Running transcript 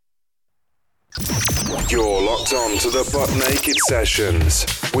You're locked on to the Buttnaked Sessions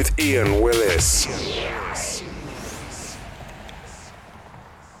with Iain Willis.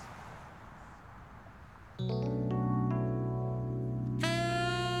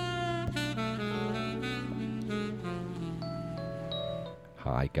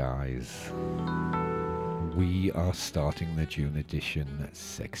 Hi guys, we are starting the June edition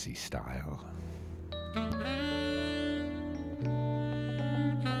sexy style.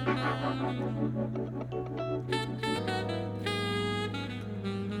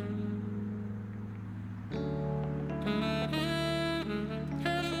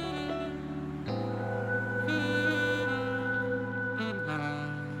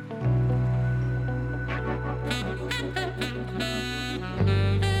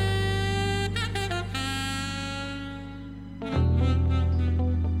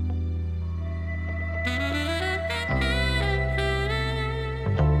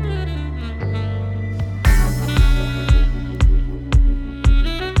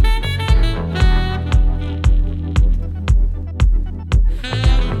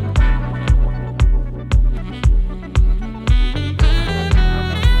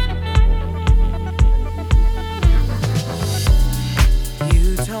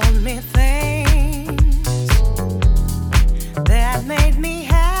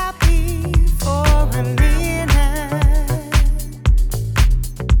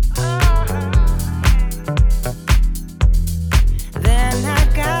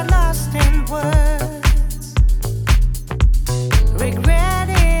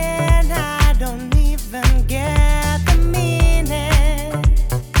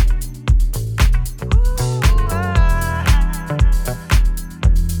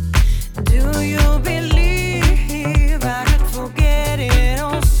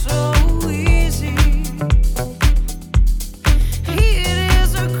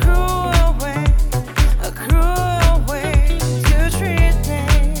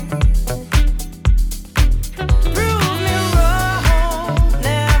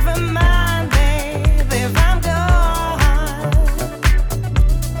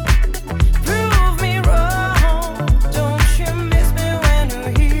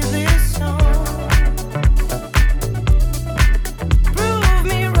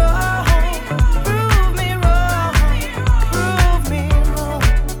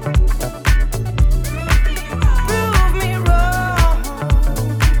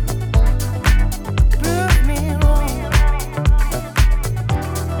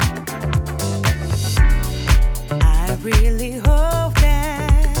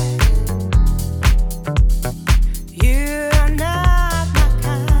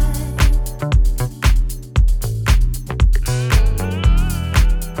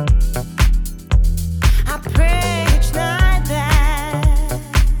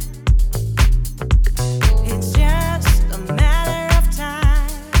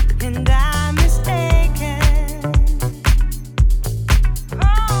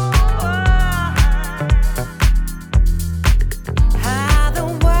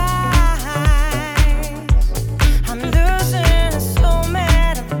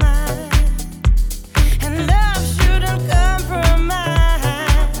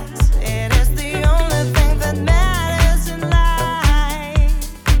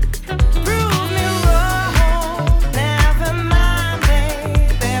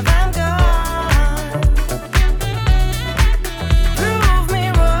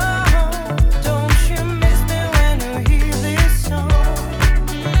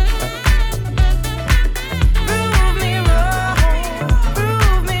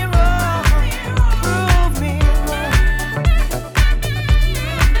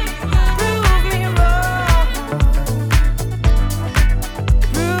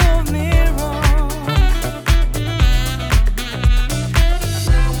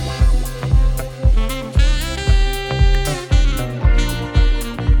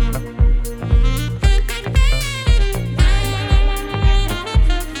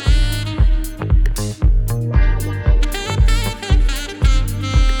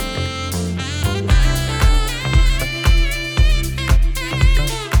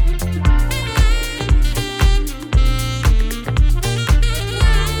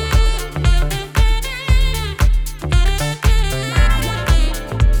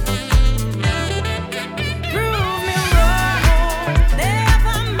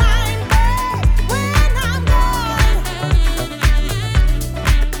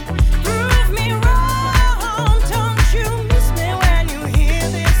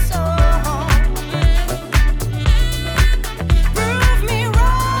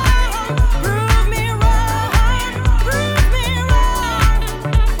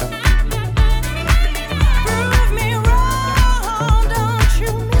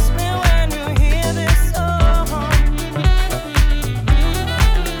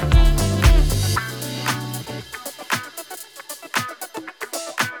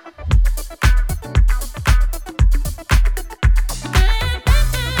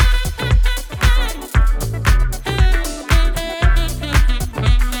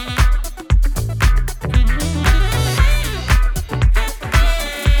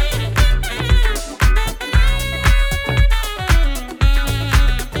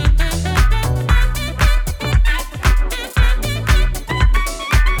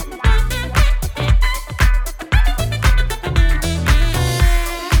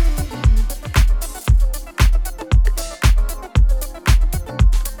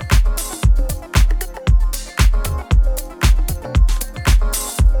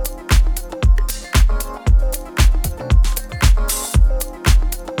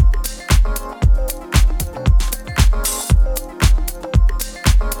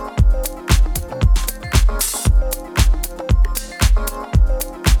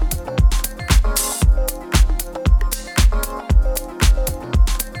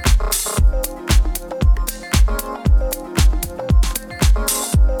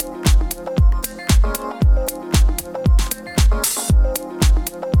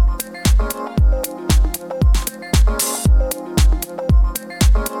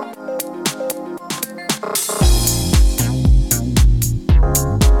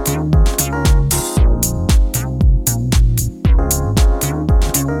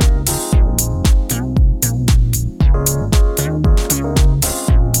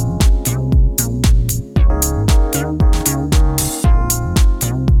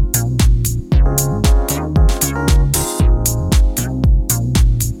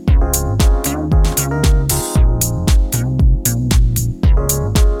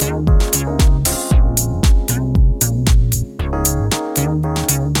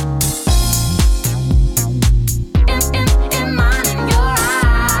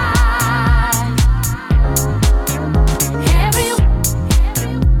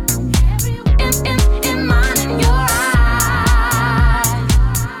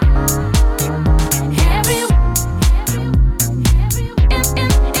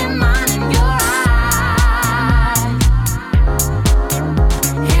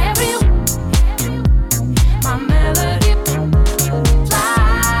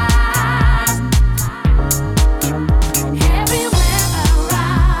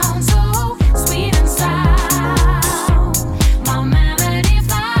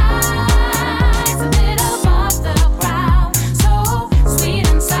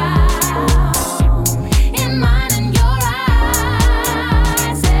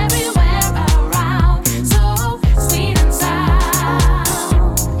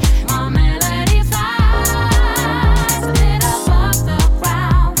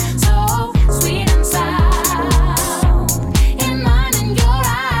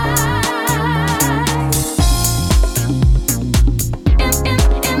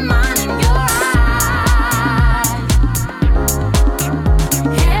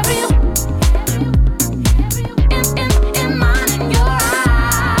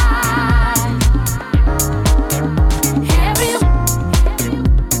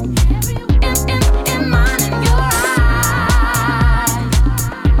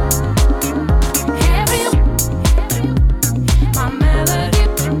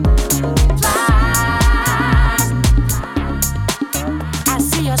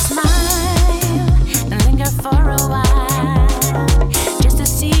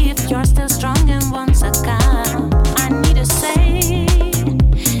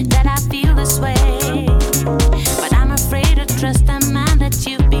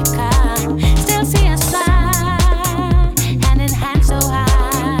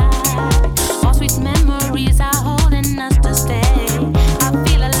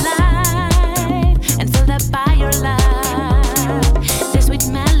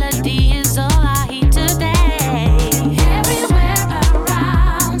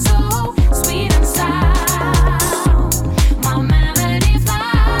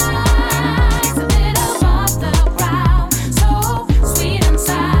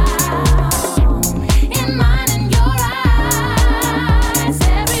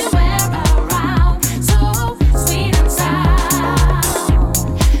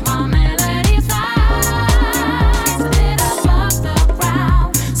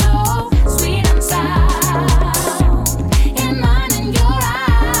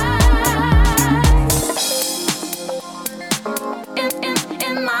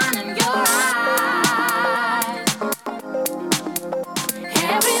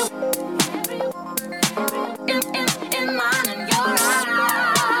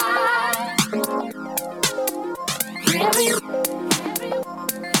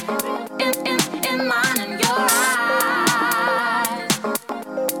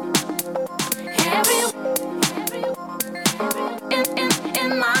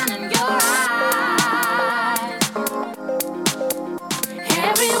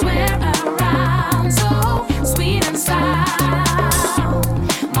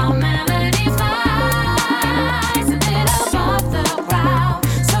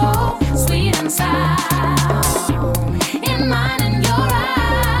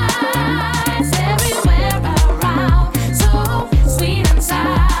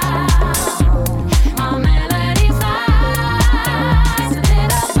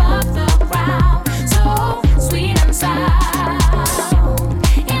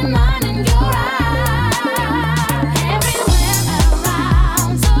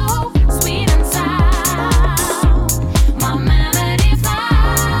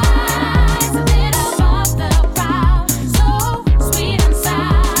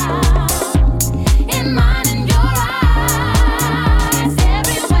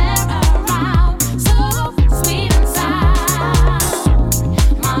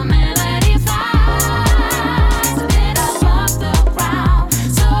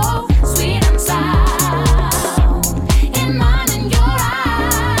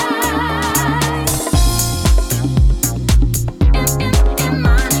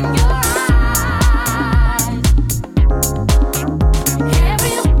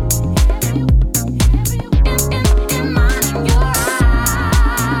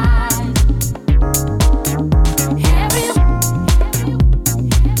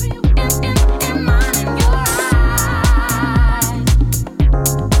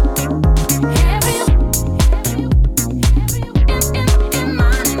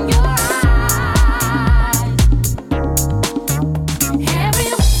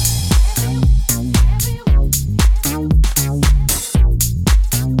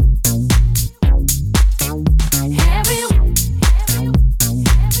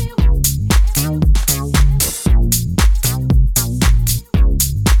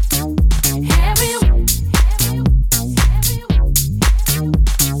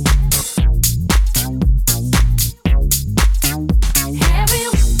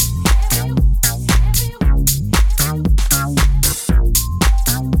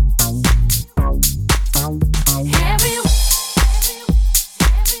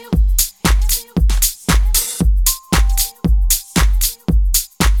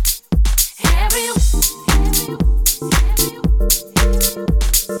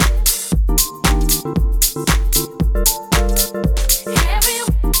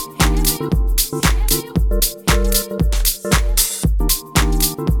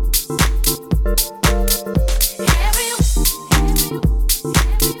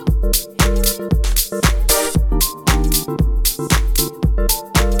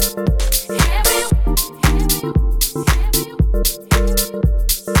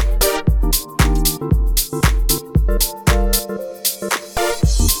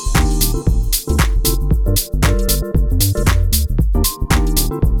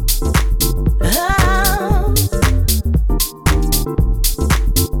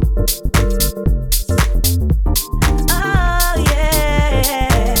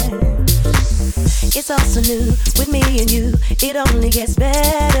 it only gets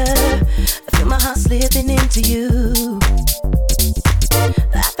better. I feel my heart slipping into you.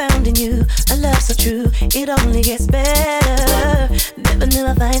 I found in you a love so true, it only gets better. Never knew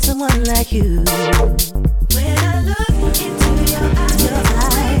I'd find someone like you. When I look into your eyes,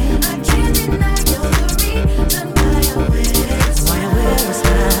 I can't deny you're the reason why I wear a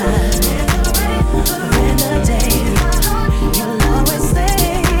smile. In the day, you'll always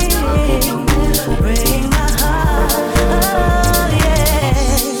stay, break my heart. Oh yeah,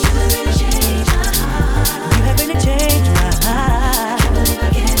 you have really changed my heart. You have really changed my heart. Can't believe I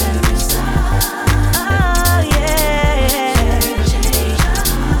get that new start. Oh yeah, you have really changed my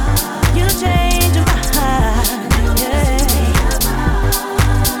heart. You changed my heart.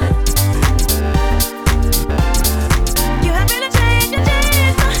 You have really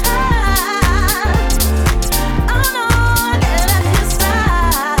changed my heart. Oh no, I can't let you stop.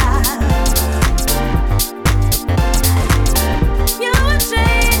 You have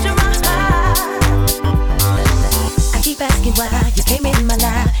changed my heart. I keep asking why you came in my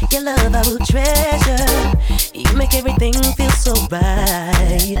life. Your love I will treasure. You make everything feel so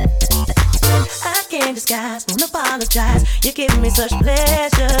right. I can't disguise, won't apologize. You give me such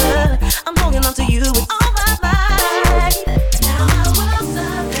pleasure. I'm holding on to you with all my might. Now my world's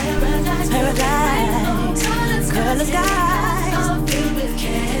a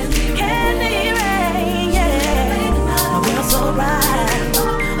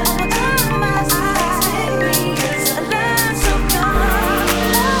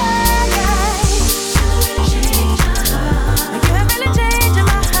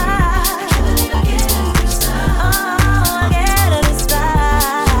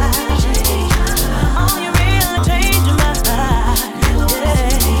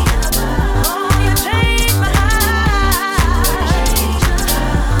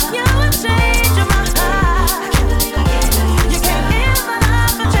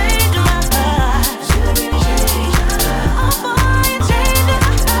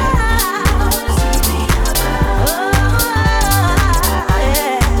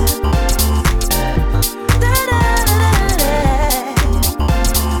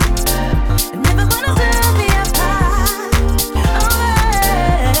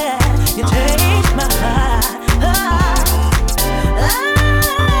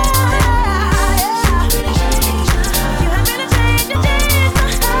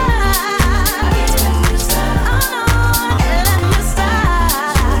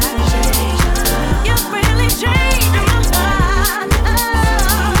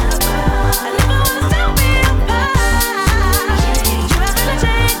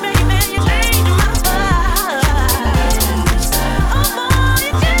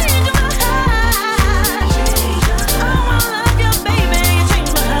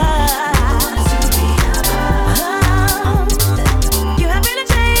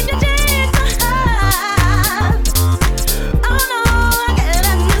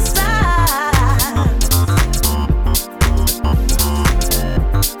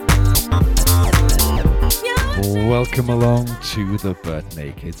Welcome along to the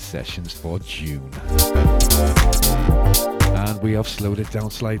Buttnaked sessions for June. And we have slowed it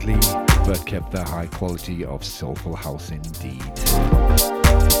down slightly, but kept the high quality of soulful house indeed.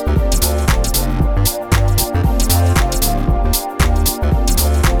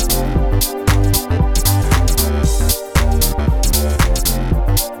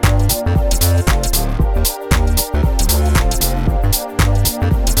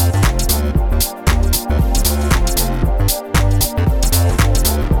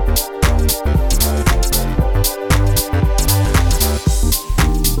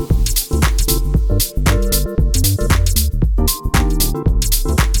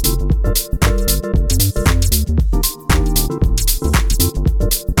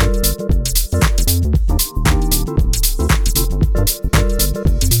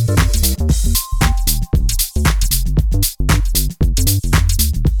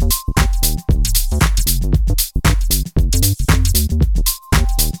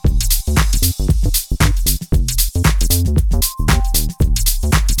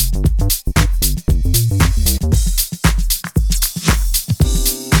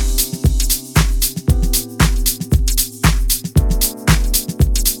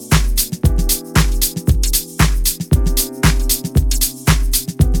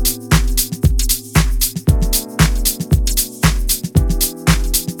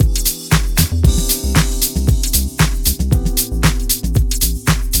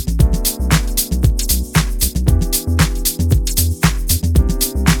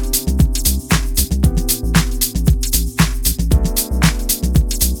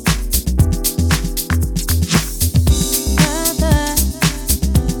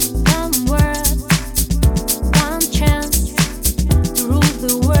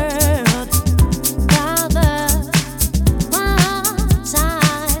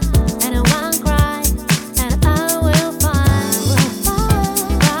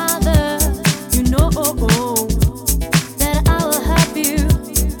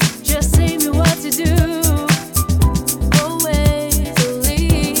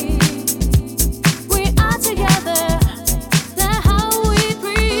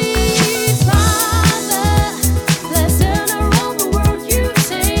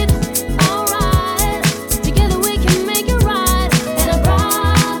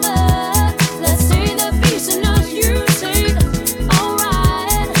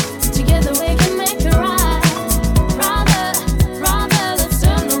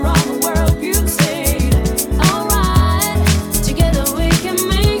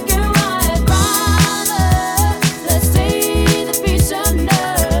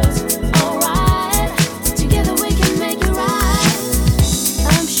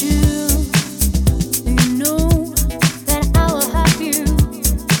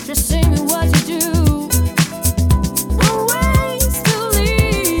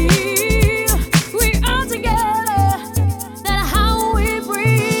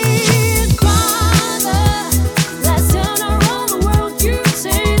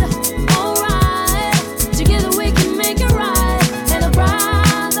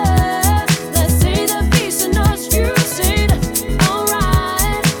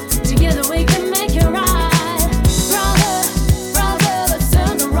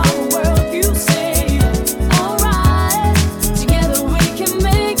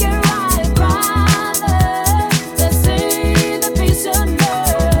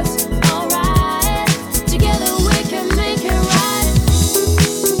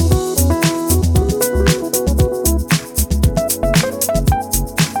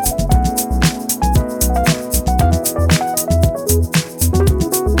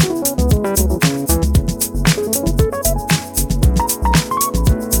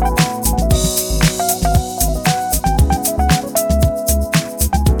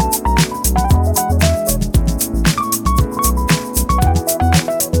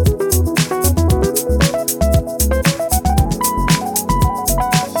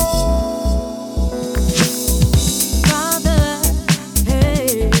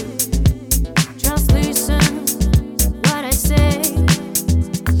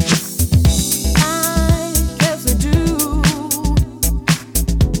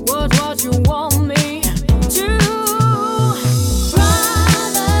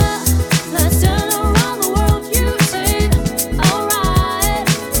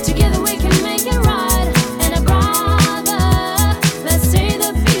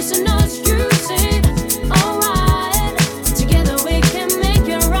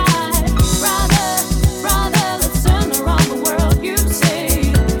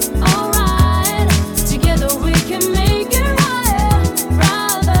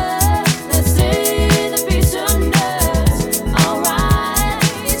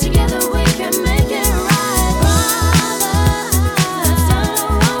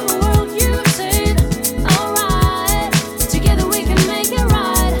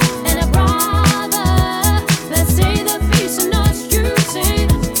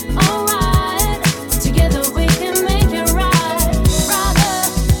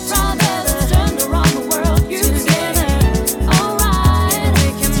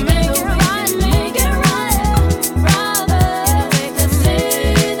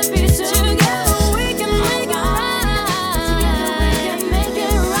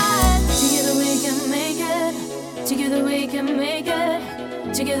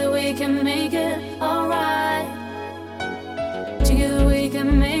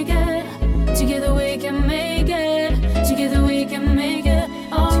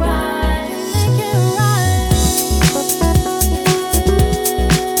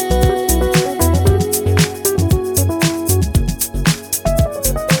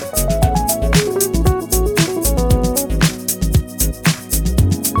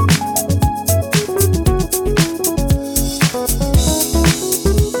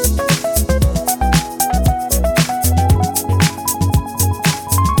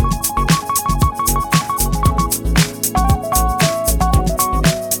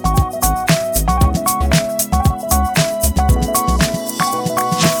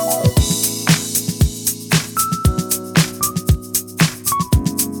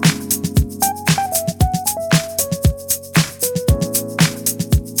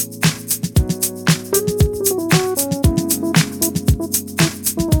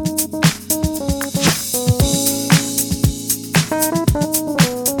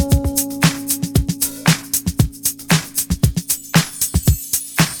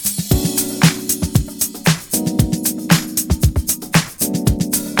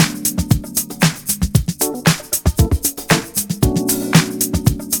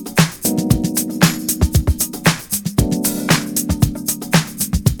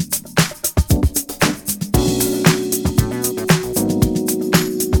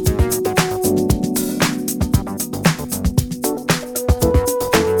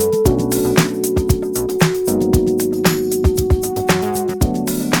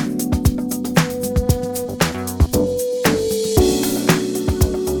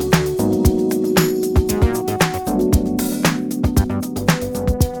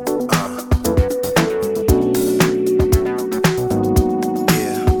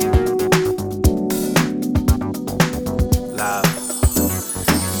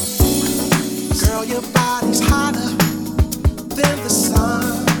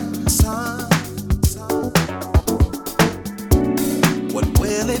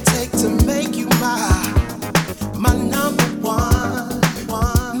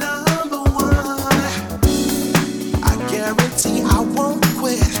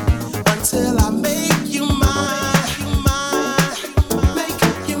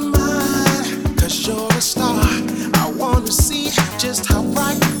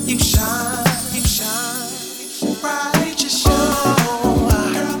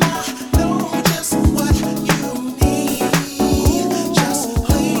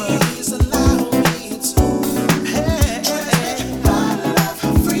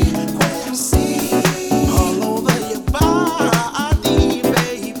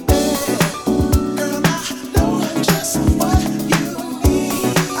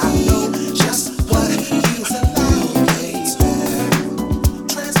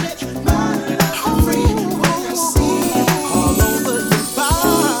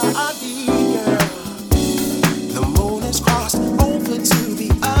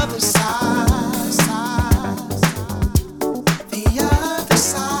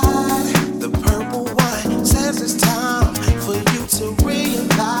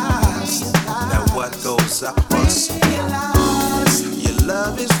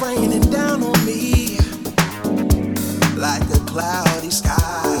 raining down on me like a cloudy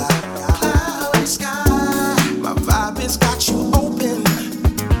sky. Cloudy sky. My vibe has got you open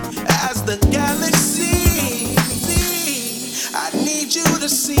as the galaxy. I need you to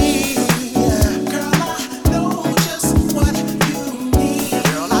see. Girl, I know just what you need.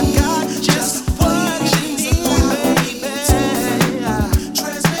 Girl, I got just what you need, baby.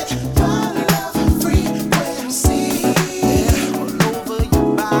 Transmit my love frequency all over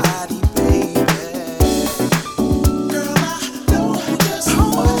your body, baby. Girl, I know just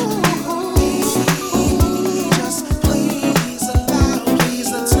what you need. Just please allow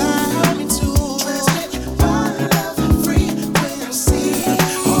me to transmit my love frequency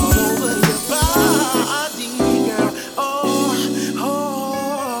all over your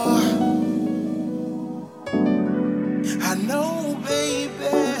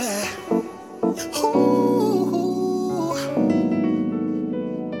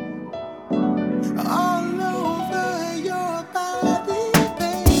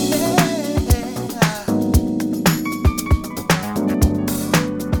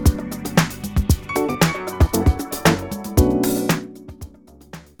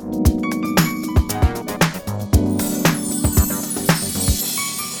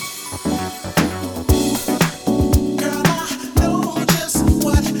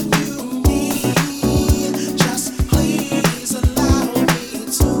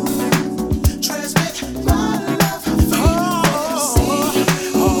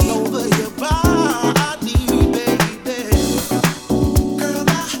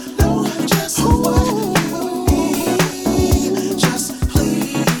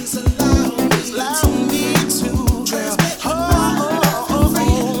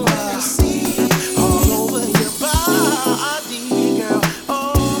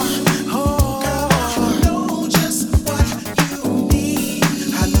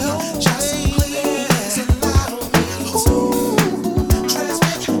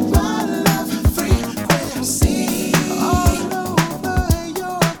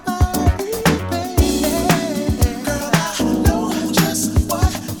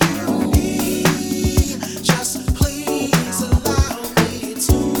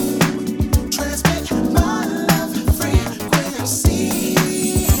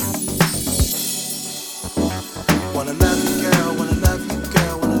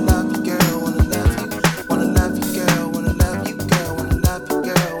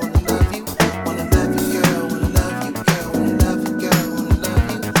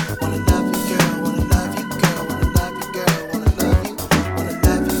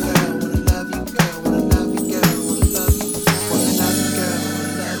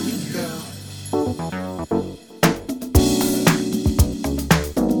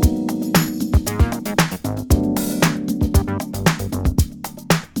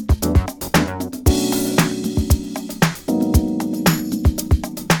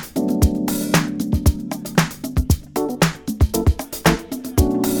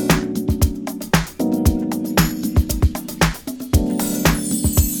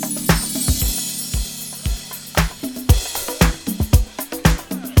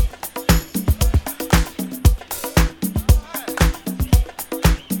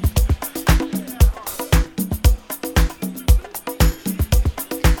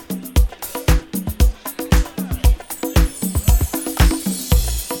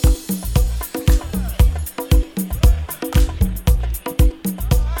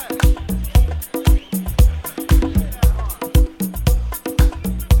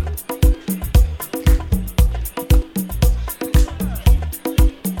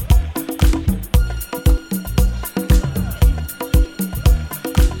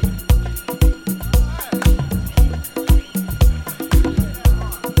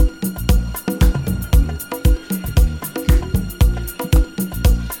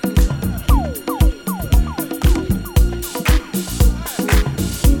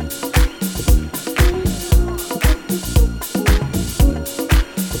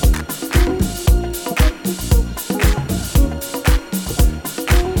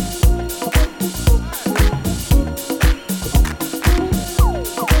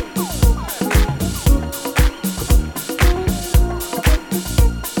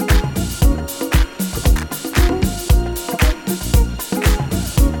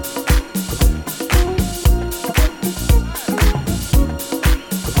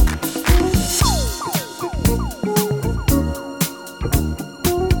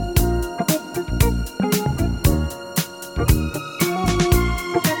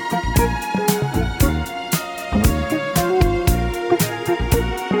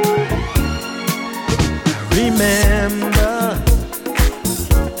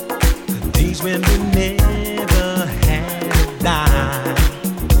days when we never had a dime,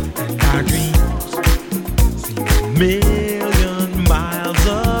 and our dreams seem a million miles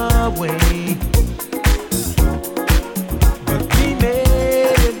away. But we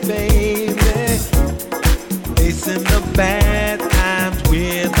made it, baby, facing the bad times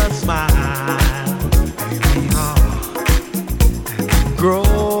with a smile. Here we are, and we're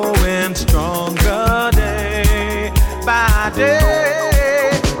growing stronger day by day.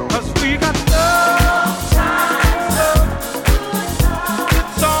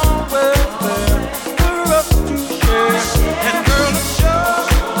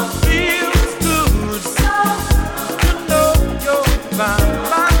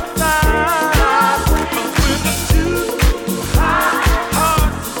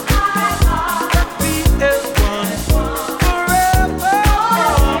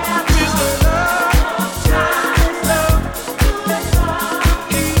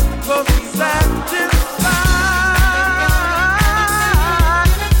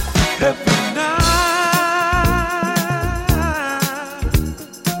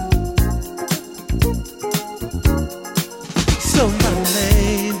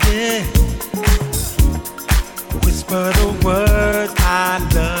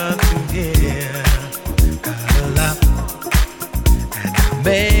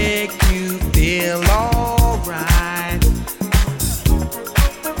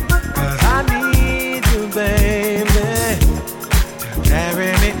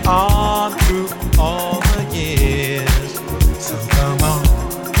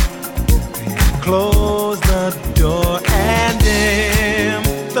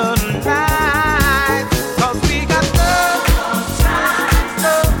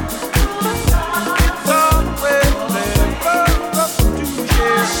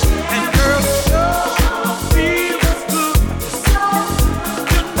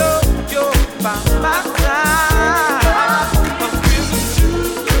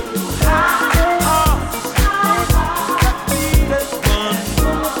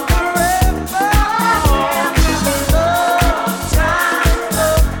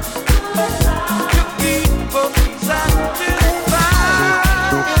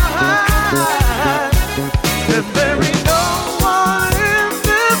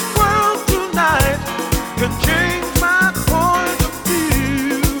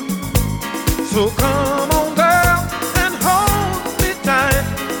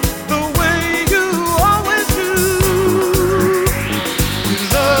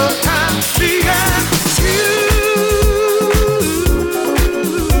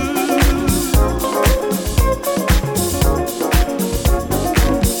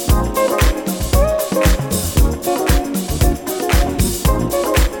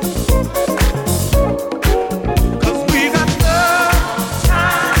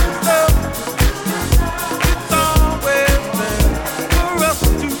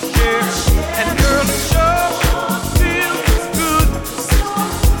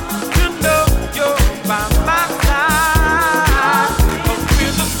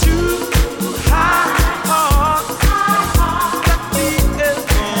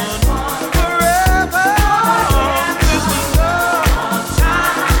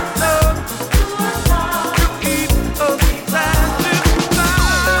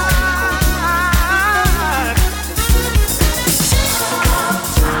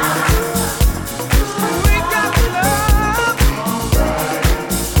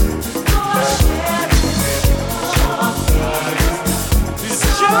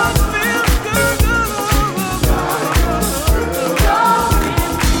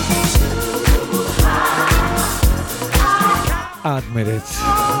 Admit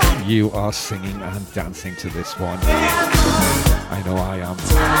it, you are singing and dancing to this one. I know I am.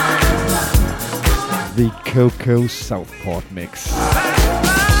 The Coco Southport mix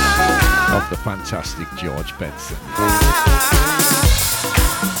of the fantastic George Benson.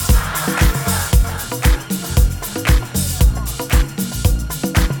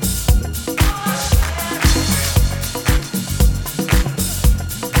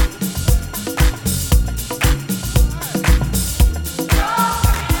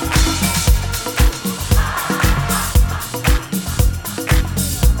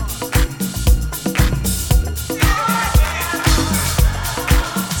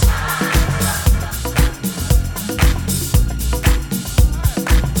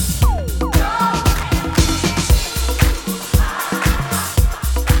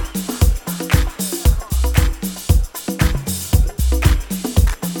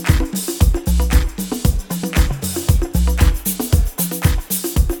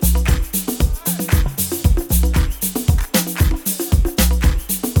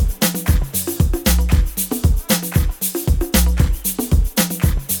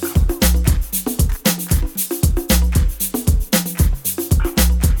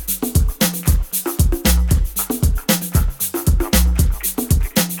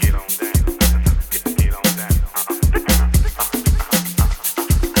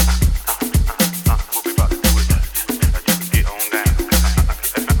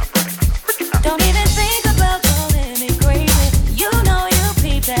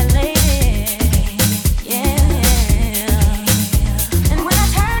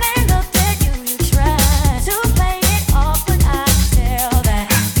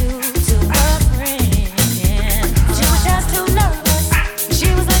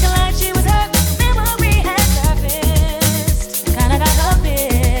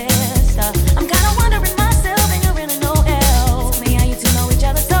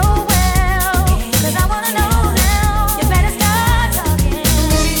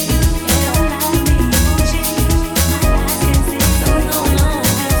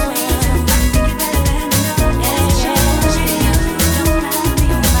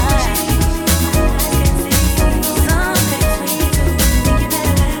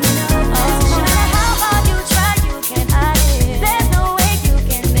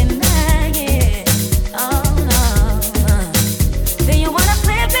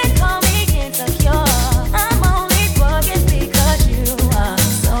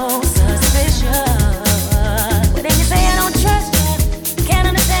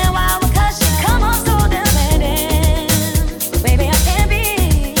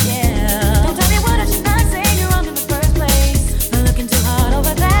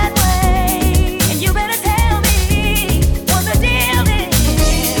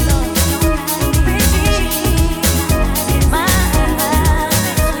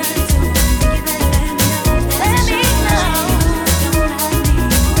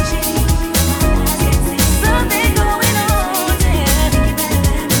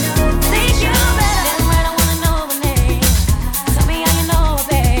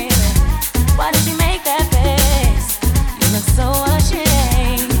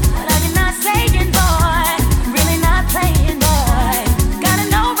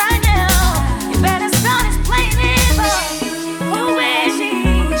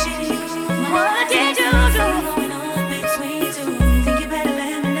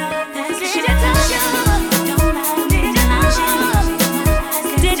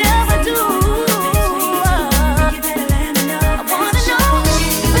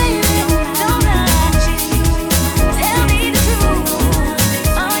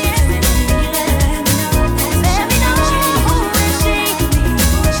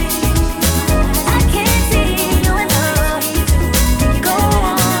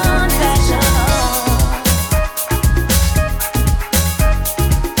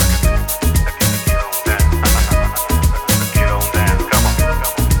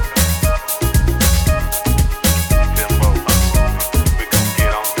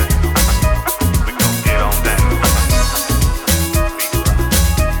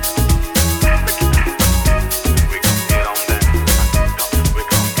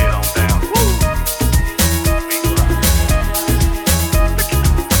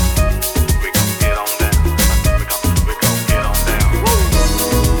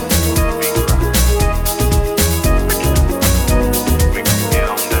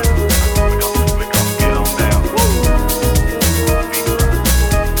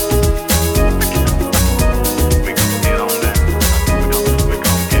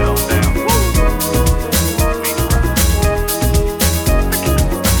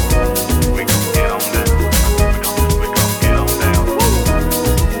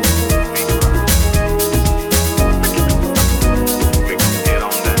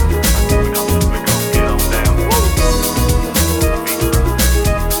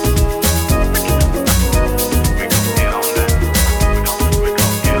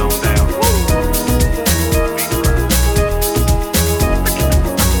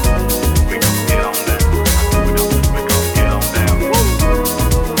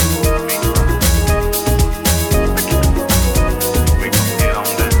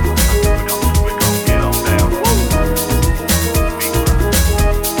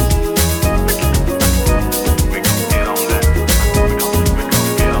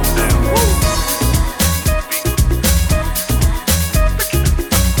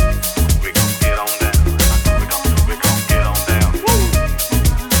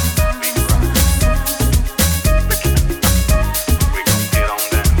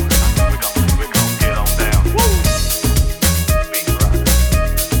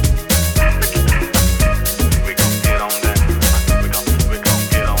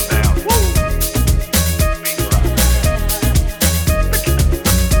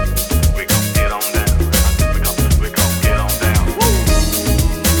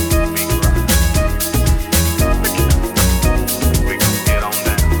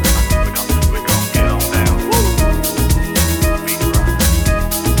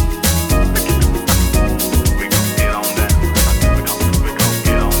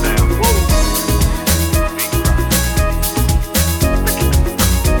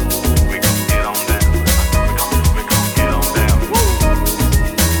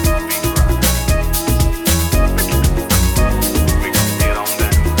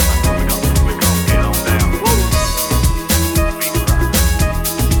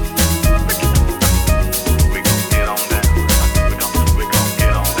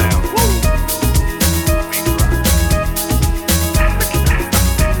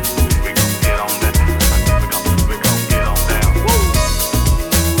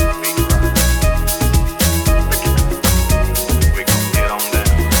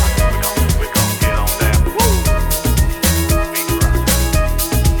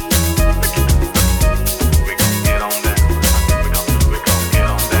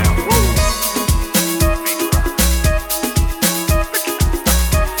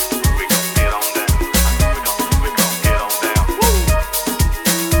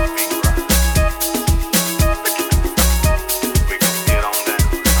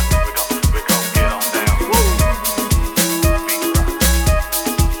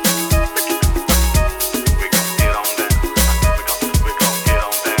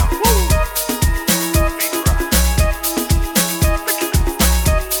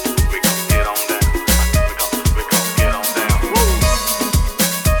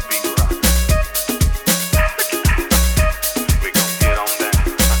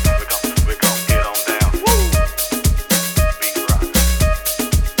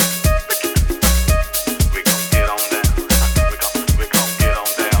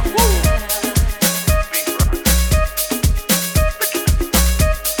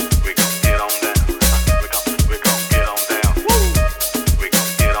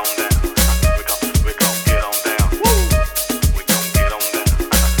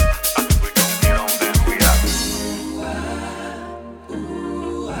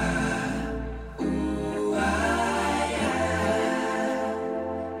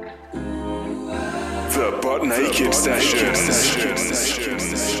 The Buttnaked Session.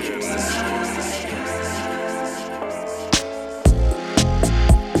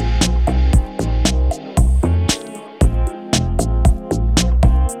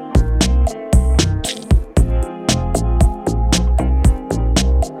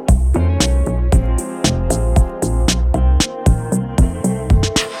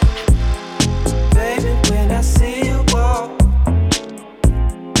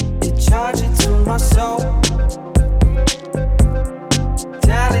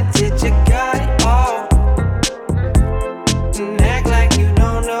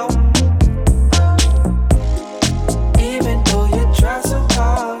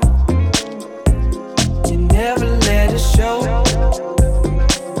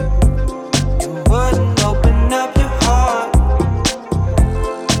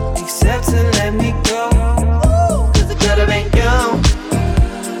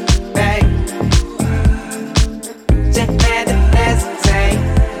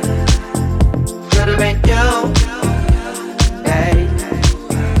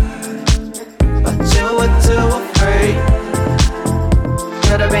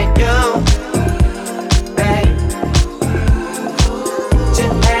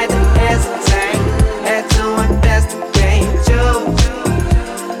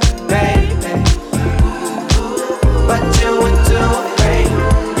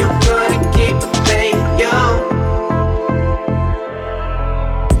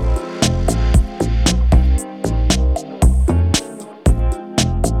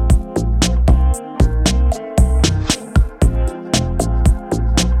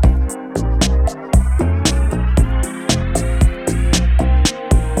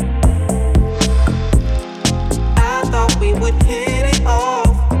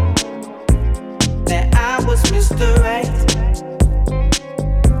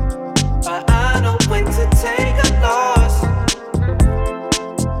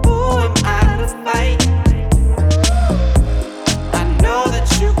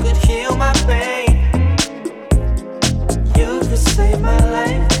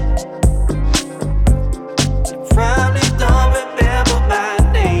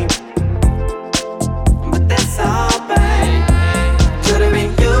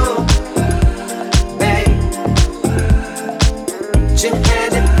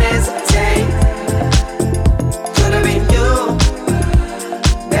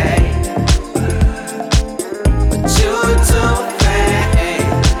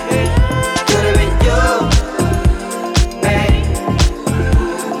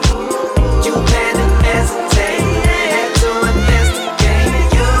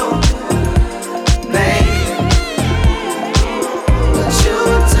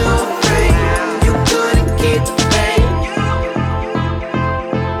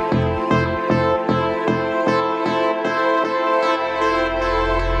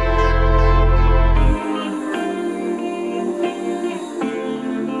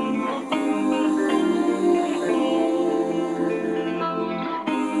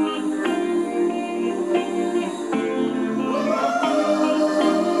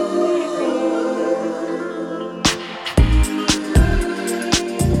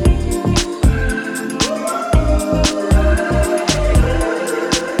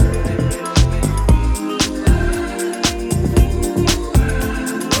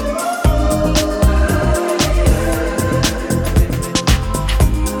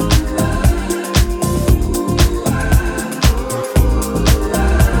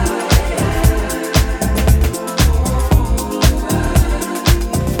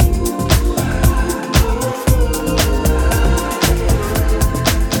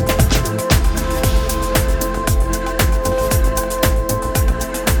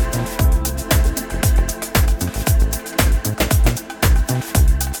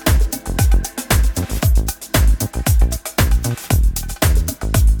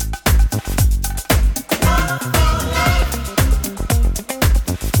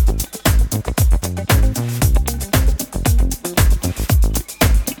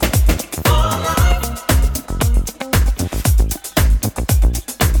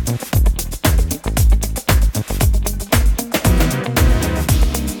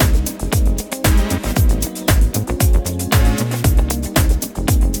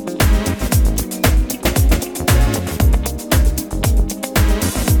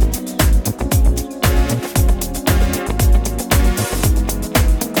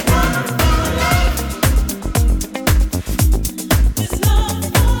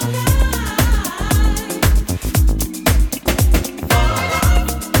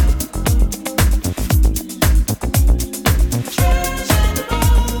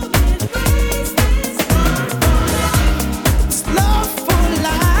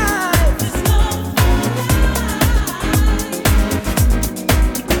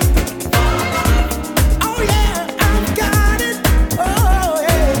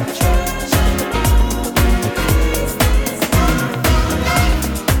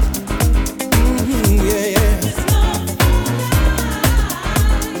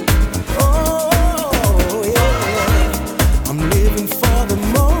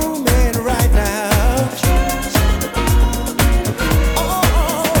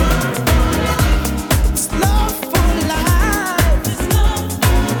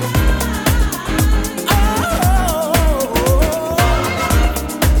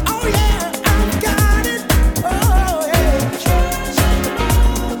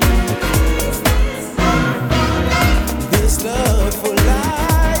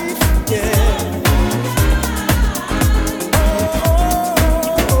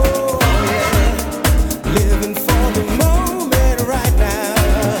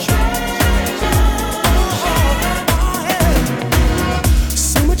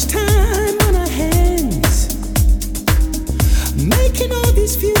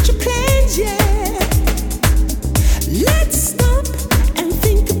 future plans, yeah. Let's stop and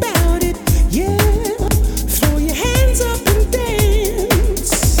think about it, yeah. Throw your hands up and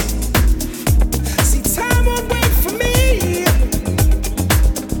dance. See, time won't wait for me,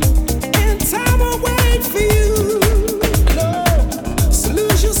 and time won't wait for you. No, so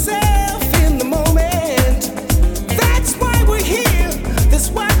lose yourself in the moment. That's why we're here. That's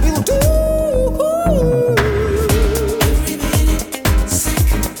what we'll do.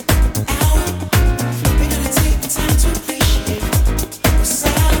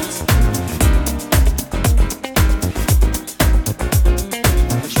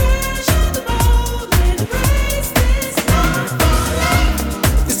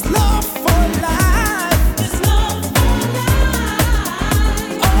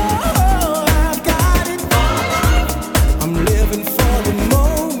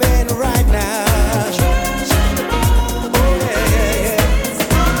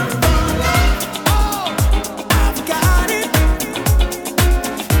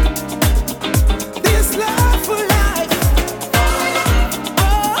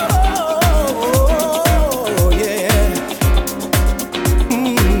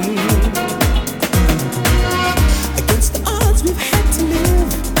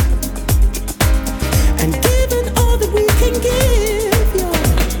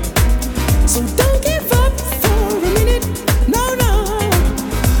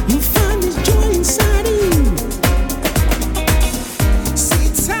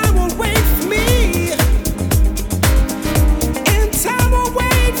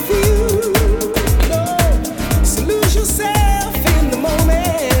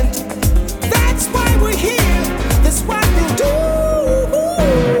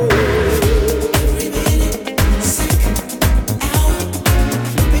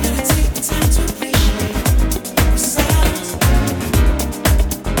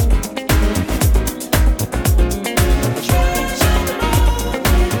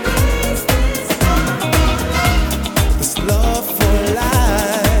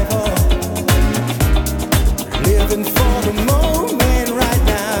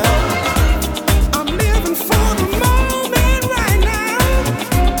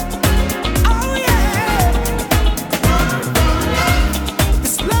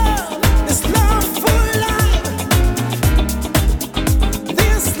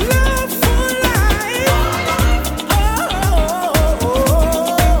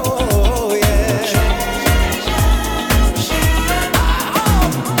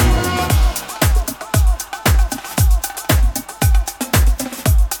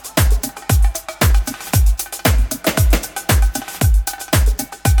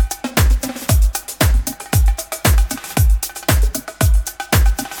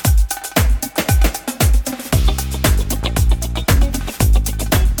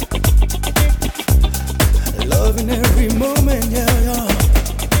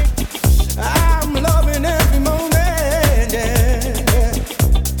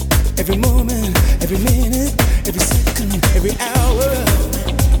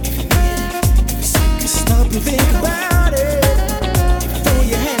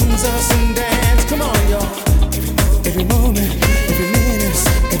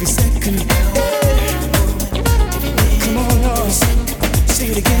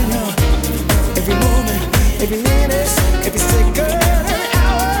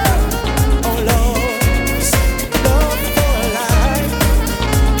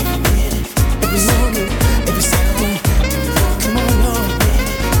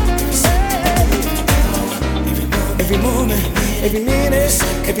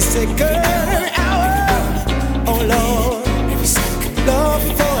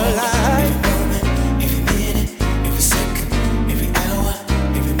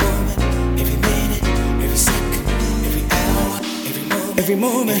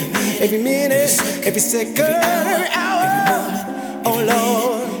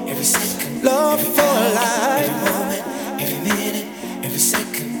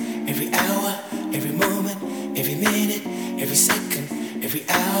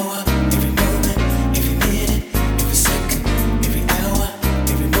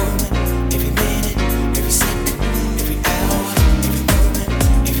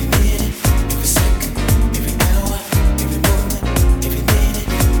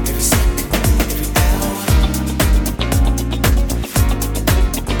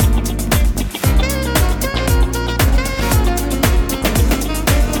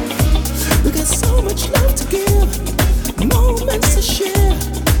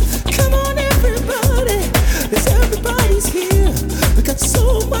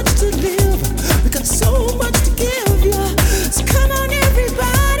 so much to live. We got so much to give you. So come on,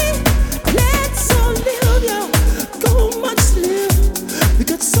 everybody.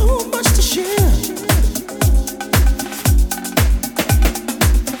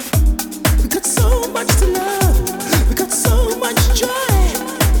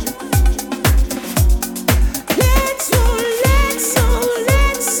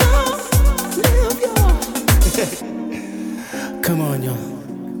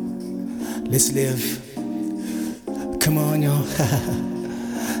 Let's live. Come on, y'all.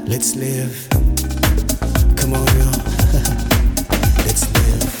 Let's live. Come on, y'all. Let's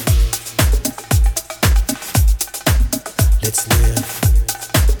live. Let's live.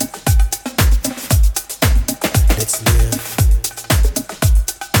 Let's live.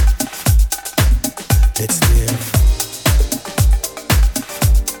 Let's live.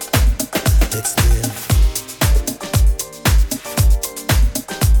 Let's live.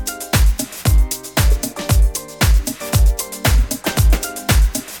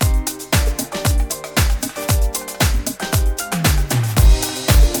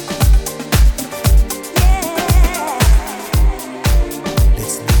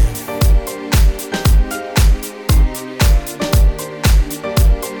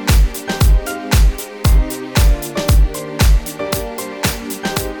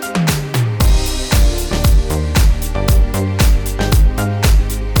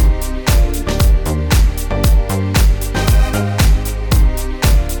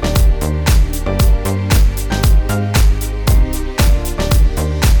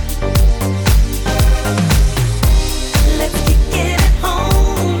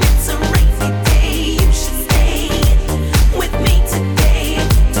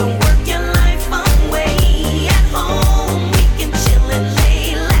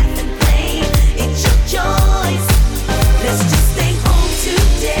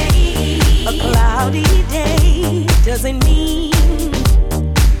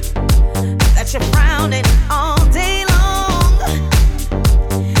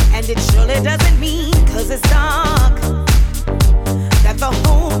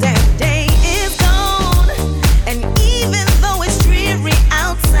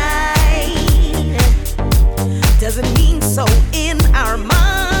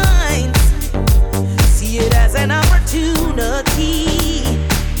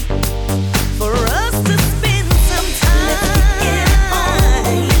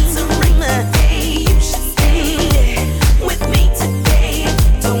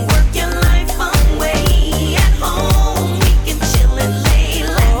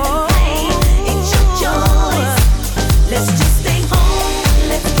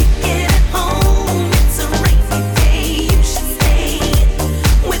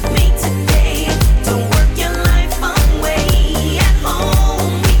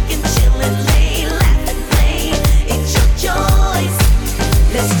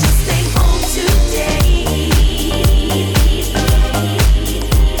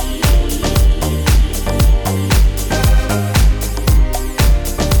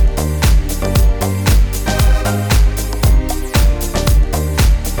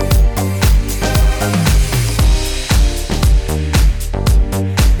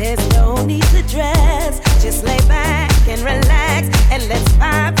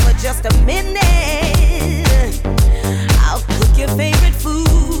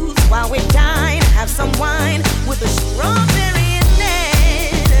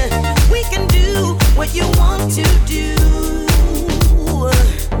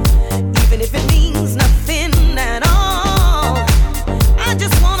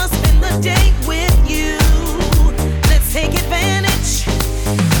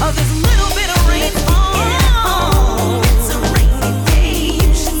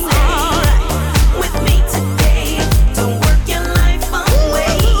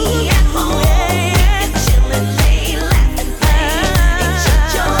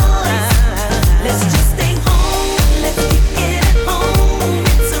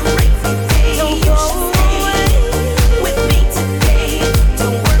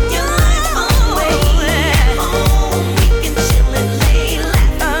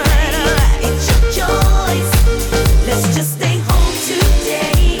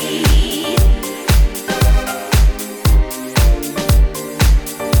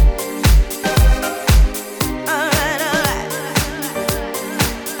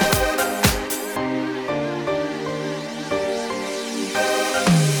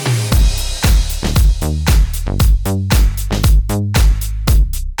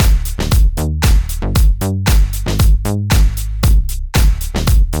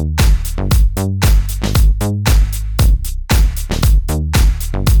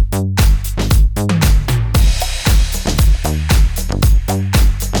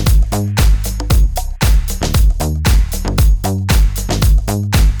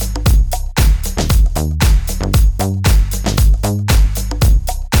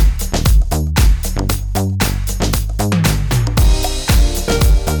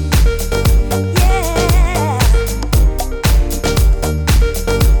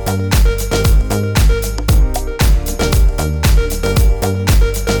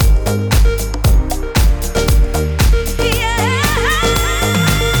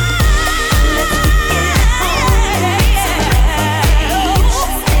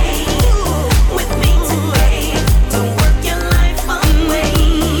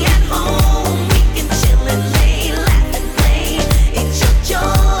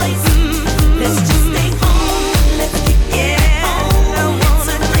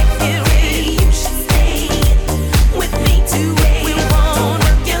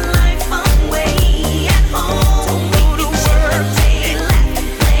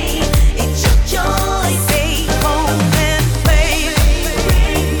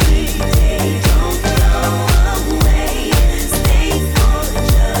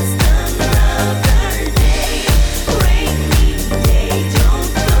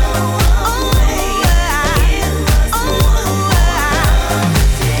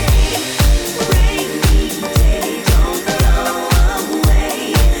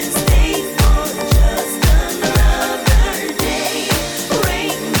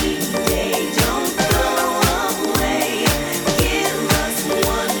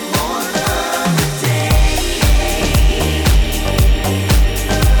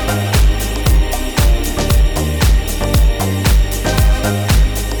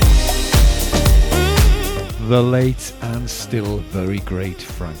 the late and still very great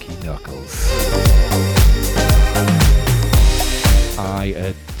Frankie Knuckles. I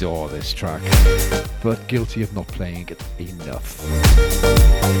adore this track, but guilty of not playing it enough.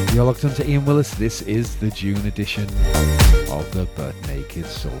 You're locked onto Iain Willis. This is the June edition of the Buttnaked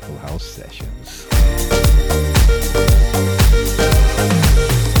Soulful House Sessions.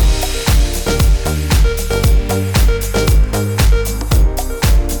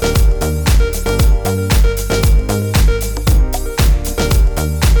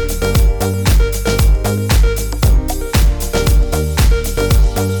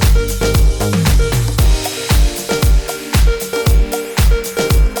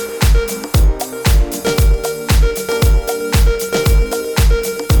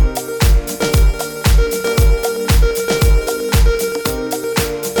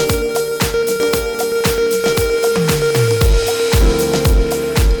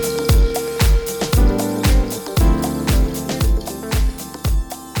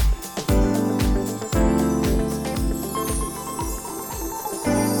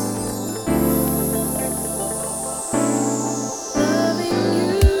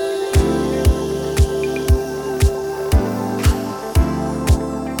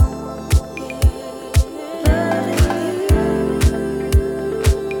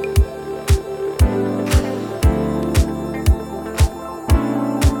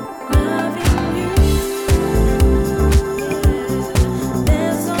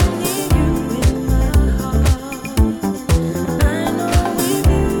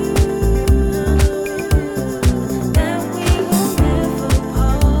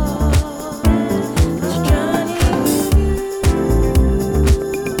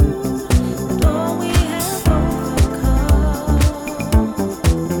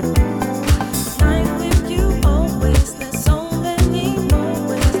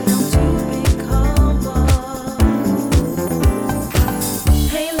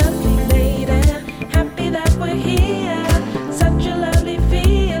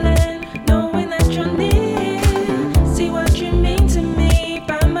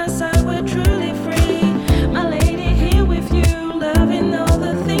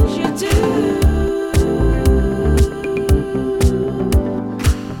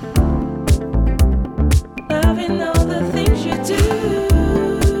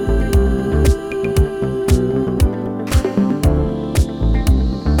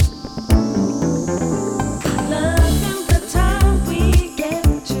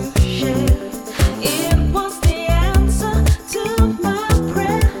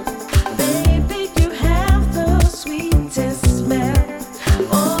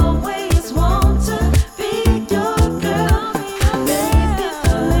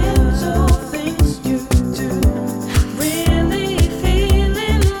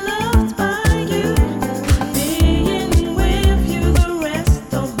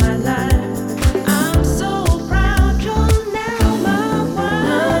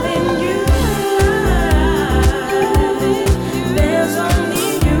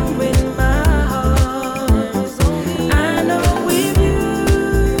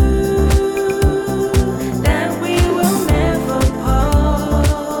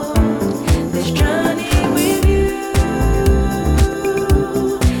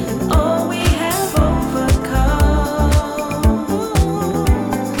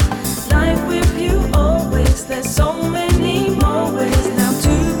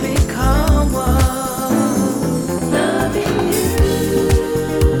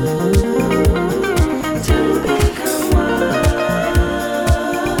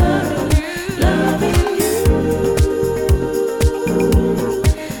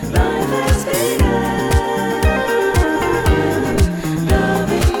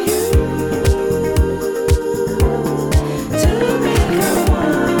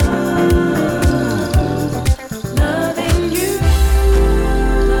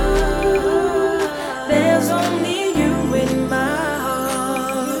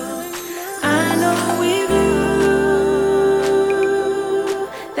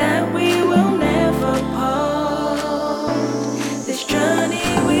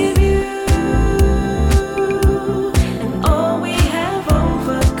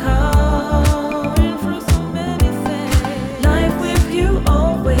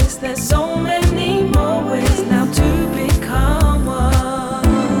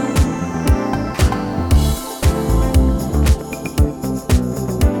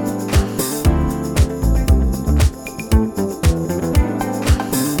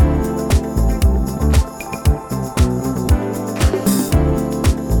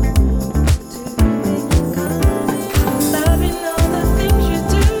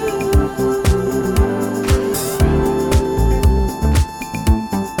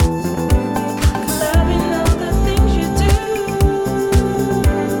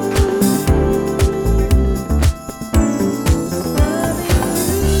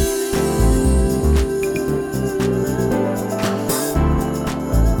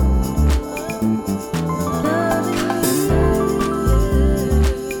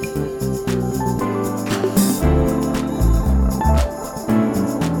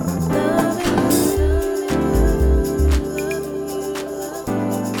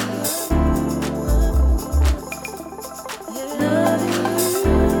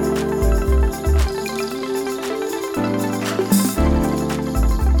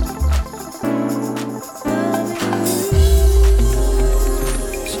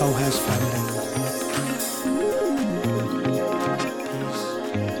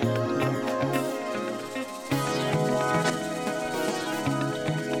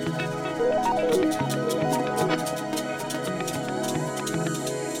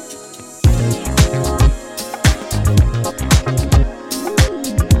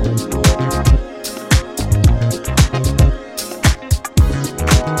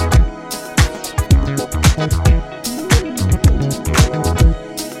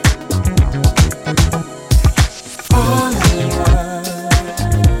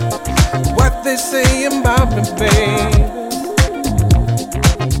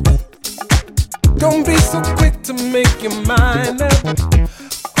 Don't be so quick to make your mind up.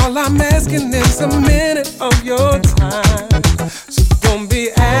 All I'm asking is a minute of your time. So don't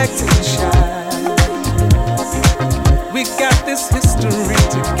be acting shy. We got this history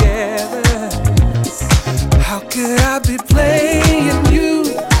together. How could I be playing you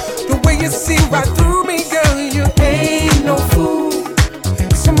the way you see right through me, girl? You ain't no fool.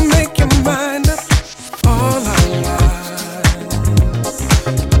 So make your mind up. All our lives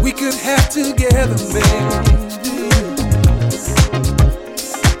we could have together, baby.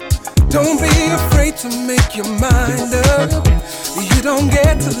 Don't be afraid to make your mind up. You don't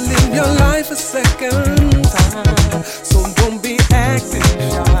get to live your life a second time. So don't be acting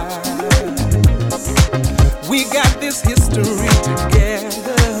shy. We got this history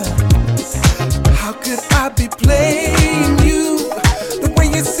together. How could I be playing you the way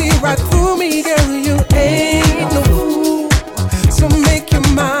you see right through me, girl? You ain't no fool. So make your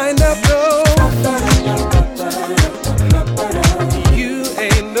mind up, no. You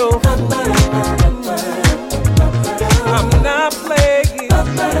ain't no fool. I'm not playing.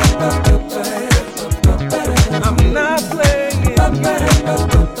 I'm not playing.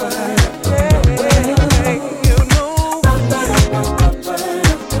 You know.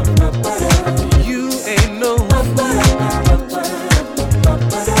 You ain't no.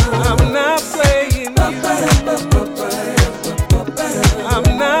 I'm not playing. I'm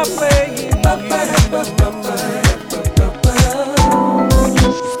not playing.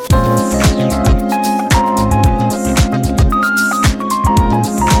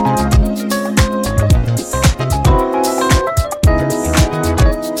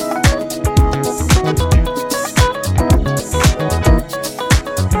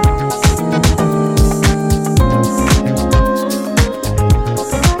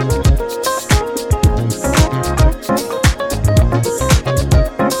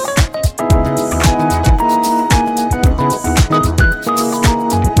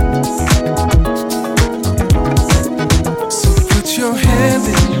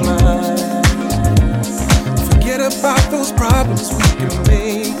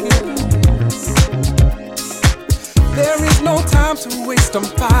 I'm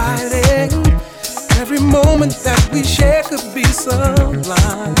fighting. Every moment that we share could be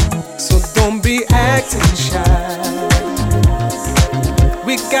sublime. So don't be acting shy.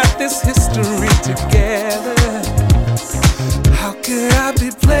 We got this history together. How could I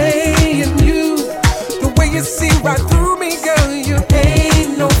be playing you the way you see right through me, girl? You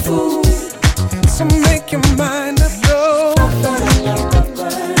ain't no fool. So make your mind up, no.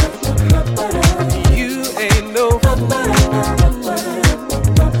 You ain't no fool.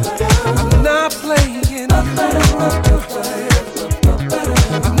 I'm not playing.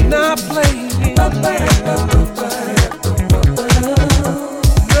 I'm not playing.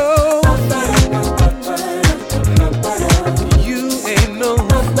 No. You ain't no.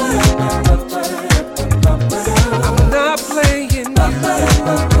 I'm not playing.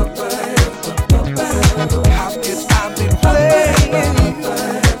 How could I be playing?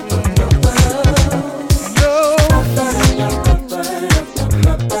 No.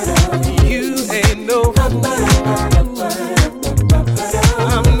 You ain't no.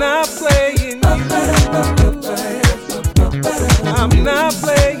 I'm not playing you. I'm not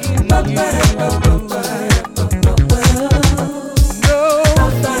playing you. No.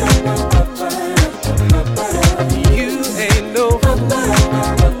 You ain't no.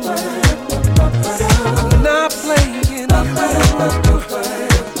 I'm not playing.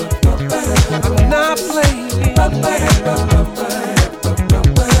 I'm not playing.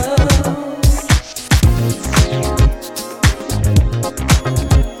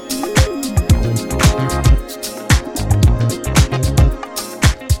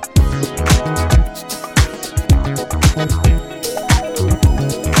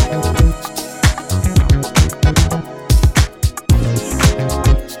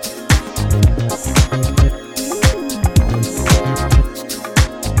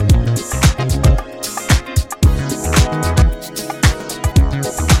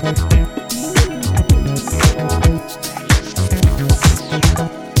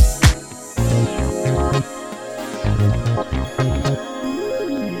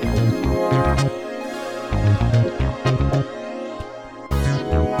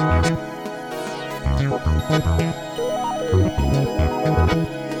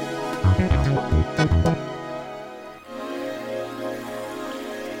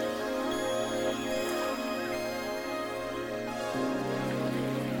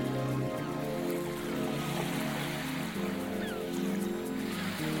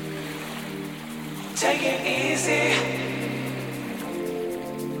 Take it easy.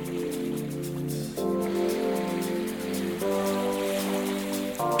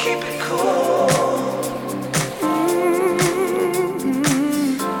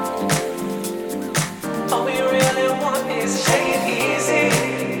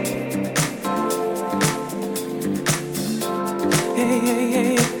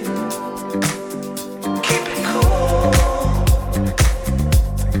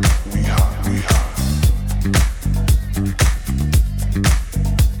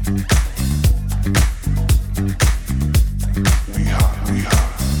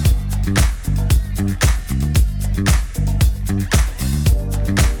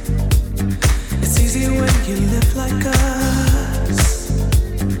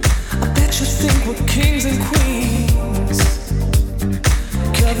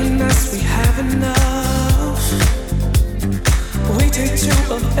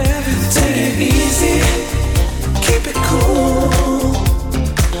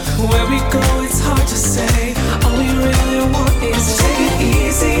 go, it's hard to say. All we really want is take it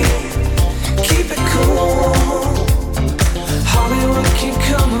easy, keep it cool. Hollywood can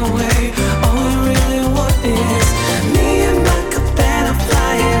come away. All we really want is me and my cabana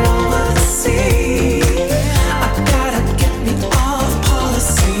flying over the sea. I gotta get me off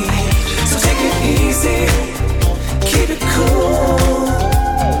policy, so take it easy, keep it cool.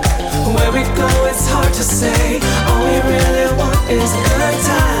 Where we go, it's hard to say. All we really want is a good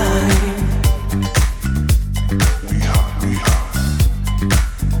time.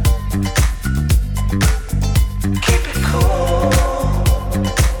 Keep it cool.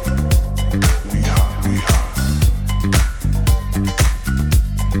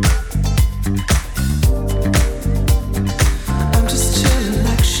 I'm just chilling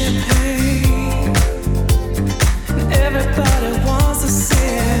like champagne, and everybody wants to sip.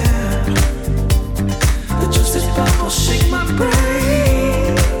 The juice that bubbles shake my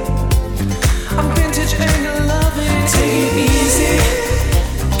brain. I'm vintage and you love it. Take it easy,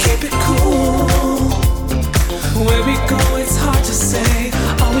 keep it cool. Where we go, it's hard to say.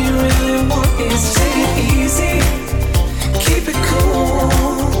 All we really want is take it easy, keep it cool.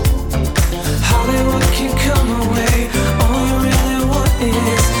 Hollywood can come away. All we really want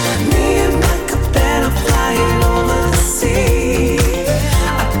is me and my cabana flying over the sea.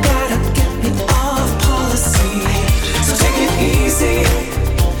 I gotta get me off policy, so take it easy,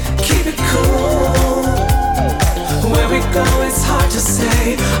 keep it cool. Where we go, it's hard to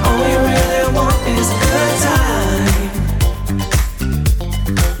say. All we really want is a good time.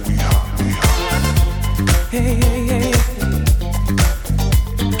 Hey, hey, hey.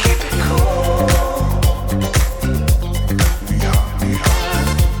 Keep it cool.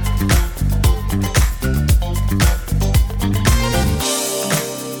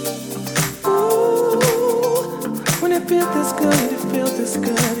 Ooh, when it feels this good, it feels this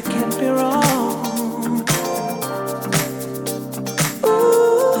good, it can't be wrong.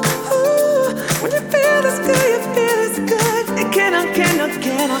 Ooh, when you feel this good, you feel this good, it cannot be wrong.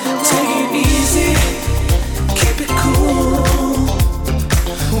 Take it easy, keep it cool.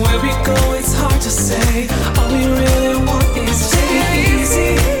 Where we go, it's hard to say. All we really want is take it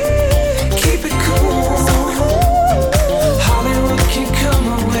easy, keep it cool. Hollywood can come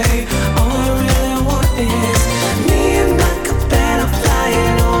away. All we really want is me and my cabana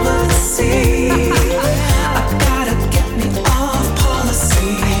flying over the sea.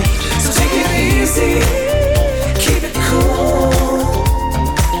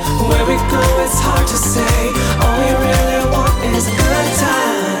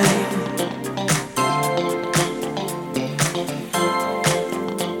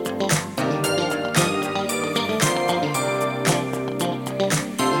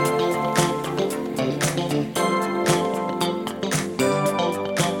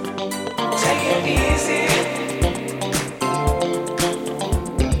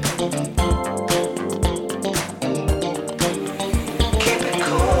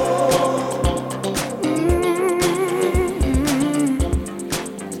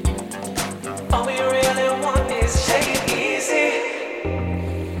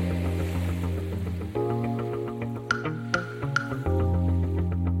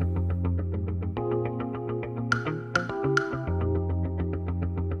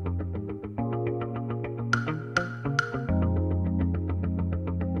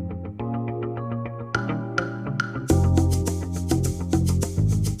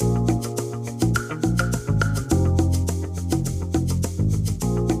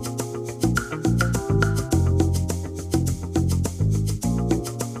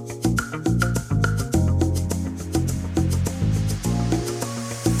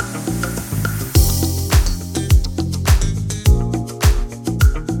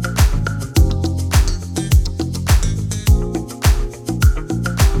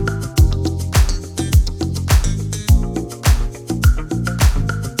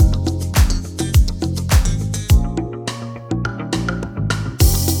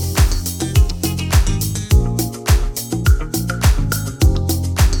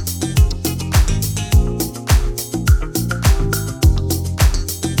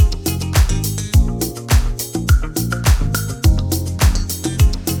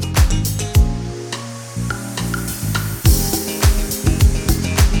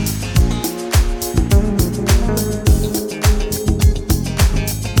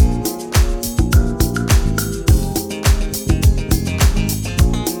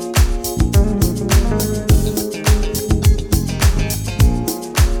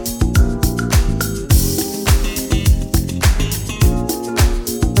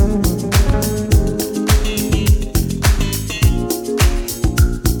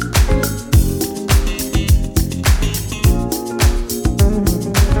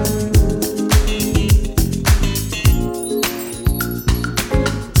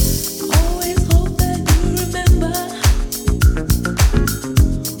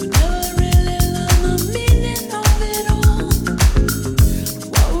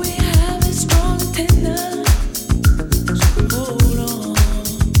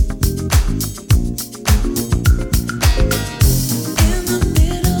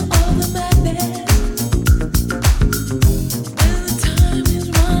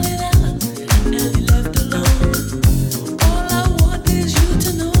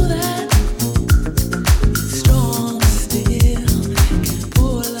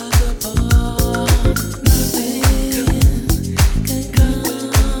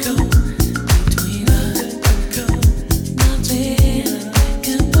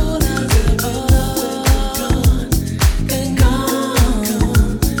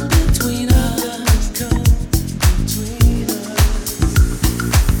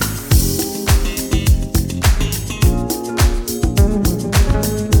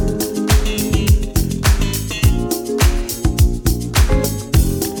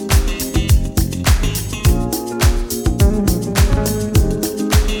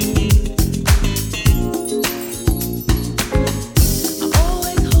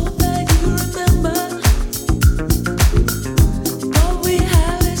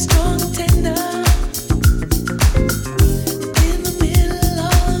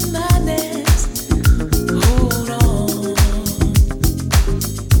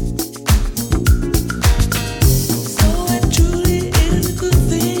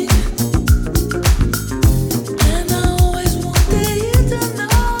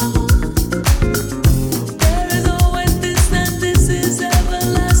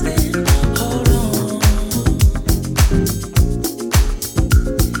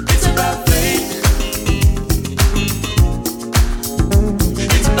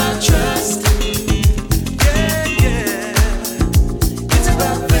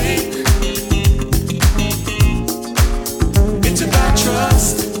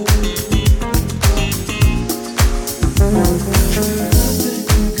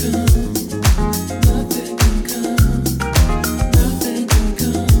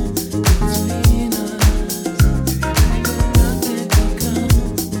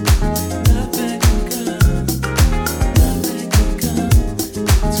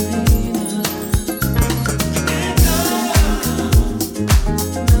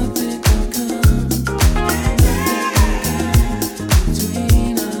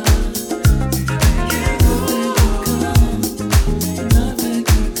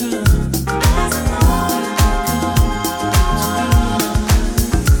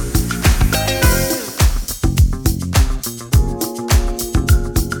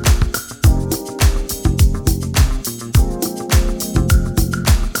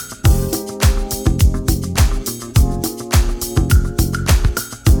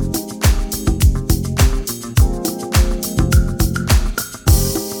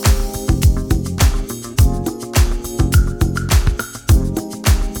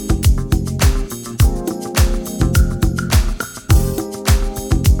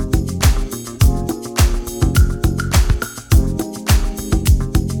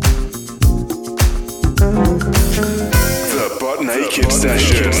 Buttnaked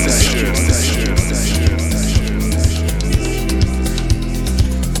Sessions.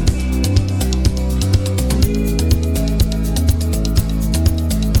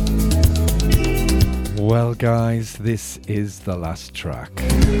 Well guys, this is the last track.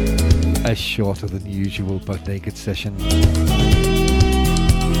 A shorter than usual Buttnaked session.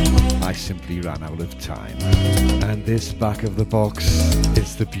 I simply ran out of time. And this back of the box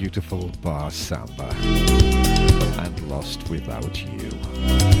is the beautiful Bar Samba and Lost Without You.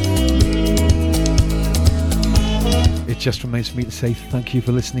 It just remains for me to say thank you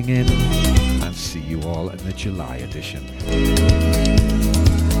for listening in and see you all in the July edition.